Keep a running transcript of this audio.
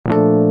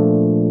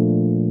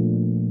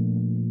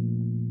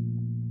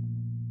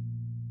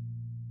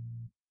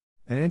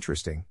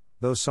interesting,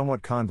 though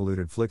somewhat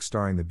convoluted flick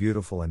starring the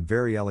beautiful and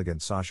very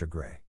elegant Sasha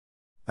Grey.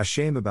 A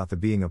shame about the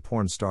being a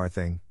porn star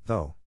thing,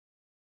 though.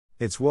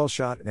 It's well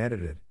shot and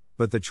edited,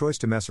 but the choice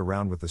to mess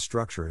around with the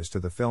structure is to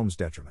the film's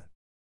detriment.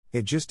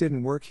 It just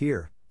didn't work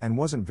here, and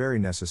wasn't very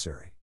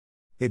necessary.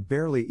 It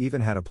barely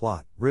even had a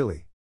plot,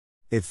 really.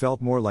 It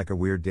felt more like a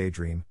weird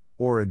daydream,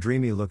 or a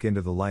dreamy look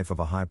into the life of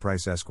a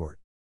high-price escort.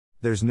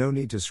 There's no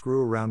need to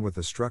screw around with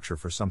the structure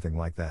for something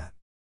like that.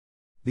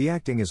 The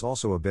acting is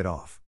also a bit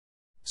off.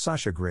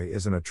 Sasha Grey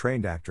isn't a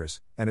trained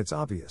actress, and it's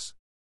obvious.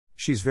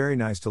 She's very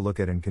nice to look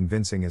at and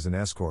convincing as an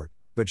escort,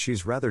 but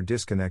she's rather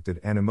disconnected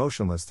and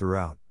emotionless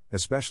throughout,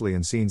 especially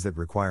in scenes that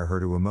require her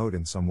to emote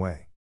in some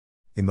way.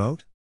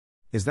 Emote?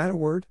 Is that a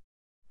word?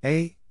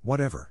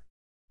 Whatever.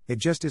 It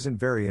just isn't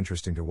very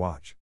interesting to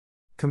watch.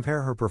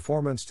 Compare her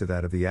performance to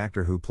that of the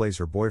actor who plays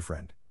her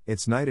boyfriend,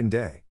 it's night and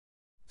day.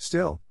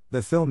 Still,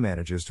 the film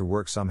manages to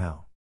work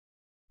somehow.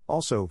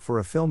 Also, for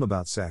a film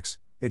about sex,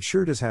 it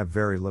sure does have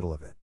very little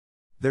of it.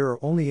 There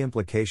are only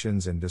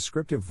implications and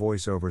descriptive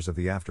voiceovers of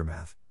the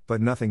aftermath, but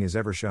nothing is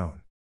ever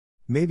shown.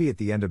 Maybe at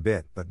the end a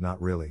bit, but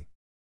not really.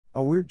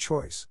 A weird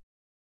choice.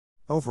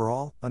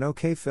 Overall, an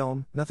okay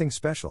film, nothing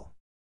special.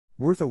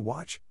 Worth a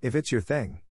watch, if it's your thing.